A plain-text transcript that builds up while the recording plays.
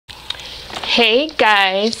Hey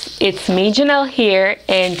guys, it's me Janelle here,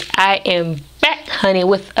 and I am back, honey,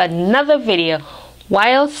 with another video.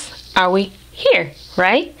 Why else are we here,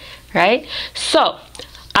 right? So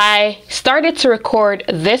I started to record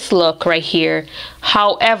this look right here.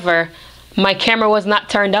 However, my camera was not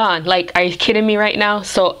turned on. Like, are you kidding me right now?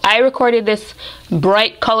 So I recorded this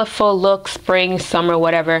bright, colorful look, spring, summer,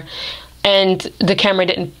 whatever, and the camera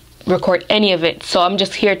didn't record any of it. So I'm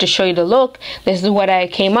just here to show you the look. This is what I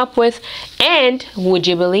came up with, and would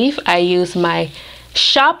you believe I used my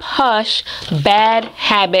Shophush Bad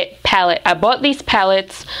Habit palette. I bought these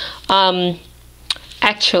palettes.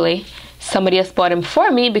 Actually, somebody else bought them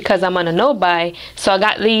for me because I'm on a no buy. So I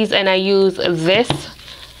got these, and I use this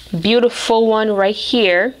beautiful one right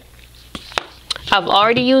here. I've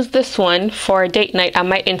already used this one for a date night. I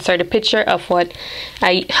might insert a picture of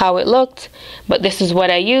how it looked, but this is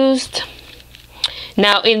what I used.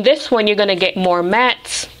 Now in this one you're gonna get more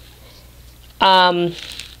mattes,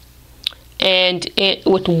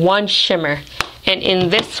 with one shimmer, and in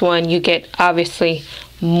this one you get obviously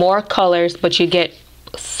more colors, but you get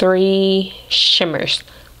 3 shimmers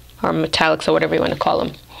or metallics or whatever you want to call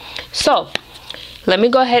them. So let me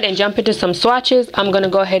go ahead and jump into some swatches. I'm going to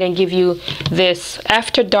go ahead and give you this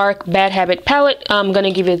After Dark Bad Habit palette. I'm going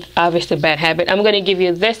to give you, obviously, Bad Habit. I'm going to give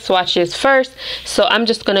you this swatches first. So I'm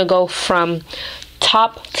just going to go from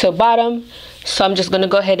top to bottom. So I'm just going to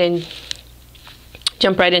go ahead and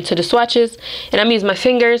jump right into the swatches. And I'm using my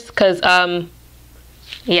fingers because,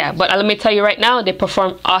 yeah, but let me tell you right now, they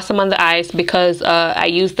perform awesome on the eyes because I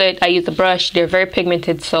used the brush. They're very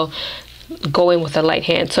pigmented, so go in with a light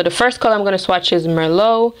hand. So the first color I'm going to swatch is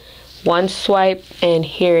Merlot. One swipe, and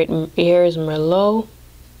here is Merlot.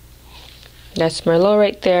 That's Merlot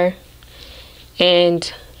right there.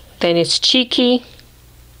 And then it's Cheeky.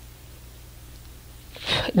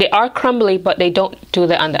 They are crumbly, but they don't do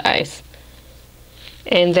that on the eyes.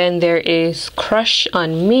 And then there is Crush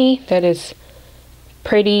on Me. That is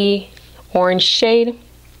pretty orange shade.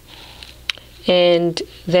 And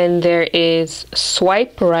then there is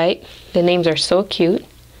Swipe Right. The names are so cute.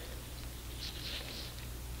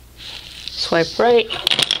 Swipe Right.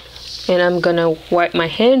 And I'm gonna wipe my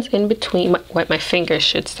hands in between, wipe my fingers,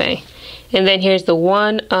 should say. And then here's the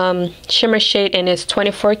one shimmer shade, and it's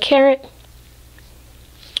 24 karat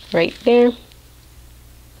right there.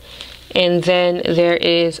 And then there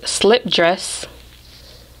is Slip Dress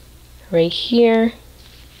right here.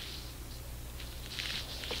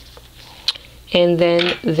 And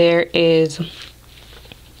then there is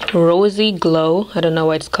Rosy Glow. I don't know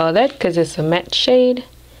why it's called that because it's a matte shade.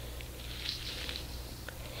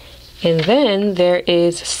 And then there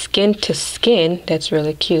is Skin to Skin. That's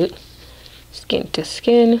really cute. Skin to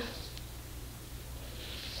Skin.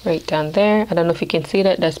 Right down there. I don't know if you can see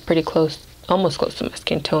that. That's pretty close, almost close to my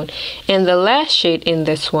skin tone. And the last shade in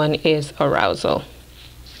this one is Arousal.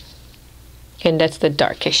 And that's the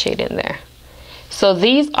darkest shade in there. So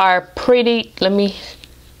these are pretty, I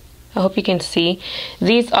hope you can see.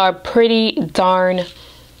 These are pretty darn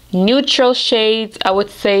neutral shades. I would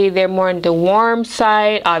say they're more on the warm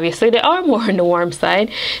side. Obviously, they are more on the warm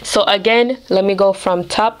side. So again, let me go from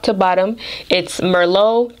top to bottom. It's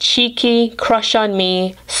Merlot, Cheeky, Crush on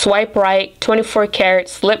Me, Swipe Right, 24 karat,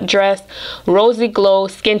 Slip Dress, Rosy Glow,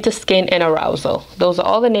 Skin to Skin, and Arousal. Those are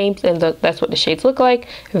all the names, and that's what the shades look like.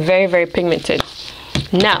 Very, very pigmented.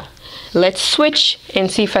 Now, let's switch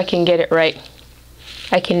and see if I can get it right.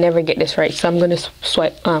 I can never get this right, so I'm going to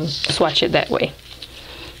swatch it that way.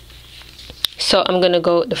 So I'm going to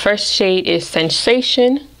go, the first shade is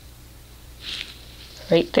Sensation,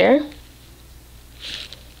 right there.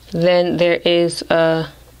 Then there is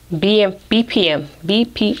BPM,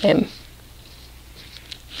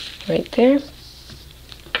 right there.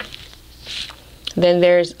 Then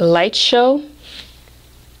there's Light Show.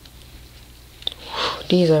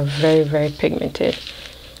 These are very, very pigmented.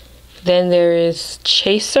 Then there is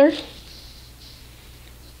Chaser.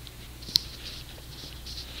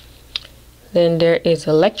 Then there is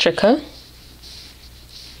Electrica.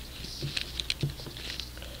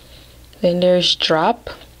 Then there's Drop.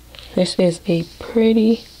 This is a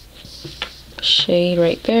pretty shade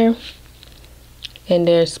right there. And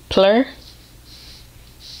there's Plur.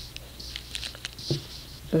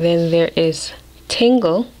 Then there is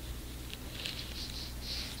Tingle.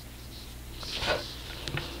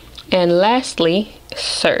 And lastly,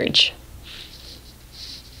 Surge.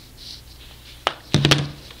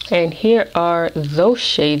 And here are those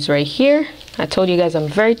shades right here. I told you guys I'm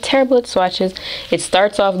very terrible at swatches. It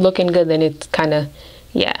starts off looking good, then it's kind of,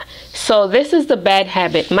 yeah. So this is the Bad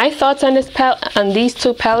Habit. My thoughts on these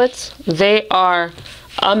two palettes, they are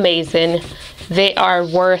amazing. They are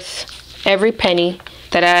worth every penny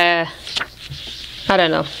that I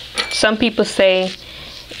don't know. Some people say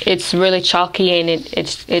it's really chalky and it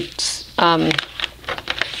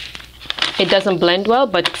doesn't blend well,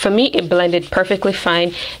 but for me it blended perfectly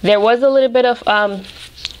fine. There was a little bit of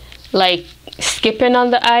like skipping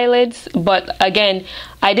on the eyelids, but again,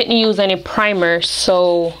 I didn't use any primer,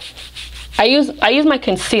 so I used my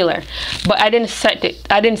concealer, but I didn't set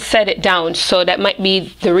it down, so that might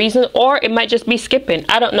be the reason, or it might just be skipping.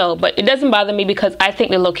 I don't know, but it doesn't bother me because I think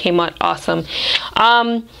the look came out awesome.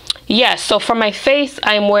 Yeah, so for my face,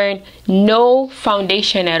 I'm wearing no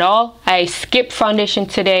foundation at all. I skipped foundation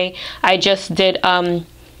today. I just did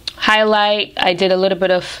highlight. I did a little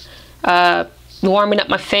bit of warming up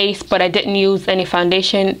my face, but I didn't use any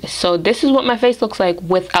foundation. So this is what my face looks like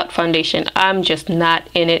without foundation. I'm just not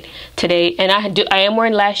in it today. And I am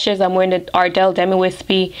wearing lashes. I'm wearing the Ardell Demi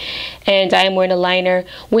Wispy, and I am wearing a liner,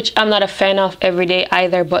 which I'm not a fan of every day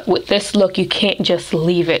either, but with this look you can't just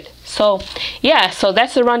leave it. So yeah, so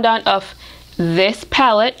that's the rundown of this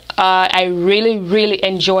palette. I really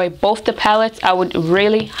enjoy both the palettes. I would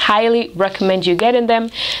really highly recommend you getting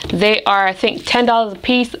them. They are, I think, $10 a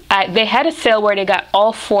piece. They had a sale where they got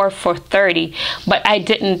all 4 for $30, but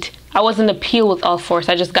I wasn't appealed with all 4,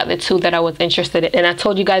 so I just got the 2 that I was interested in. And I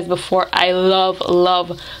told you guys before, I love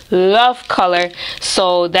color,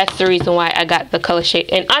 so that's the reason why I got the color shade.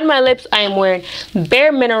 And on my lips, I am wearing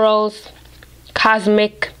Bare Minerals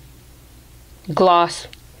Cosmic Gloss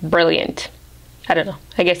Brilliant. I don't know,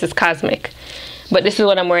 I guess it's cosmic, but this is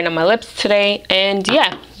what I'm wearing on my lips today. And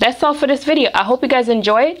yeah, that's all for this video. I hope you guys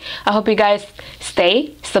enjoyed. I hope you guys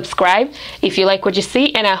subscribe if you like what you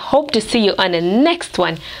see, and I hope to see you on the next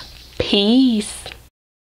one. Peace.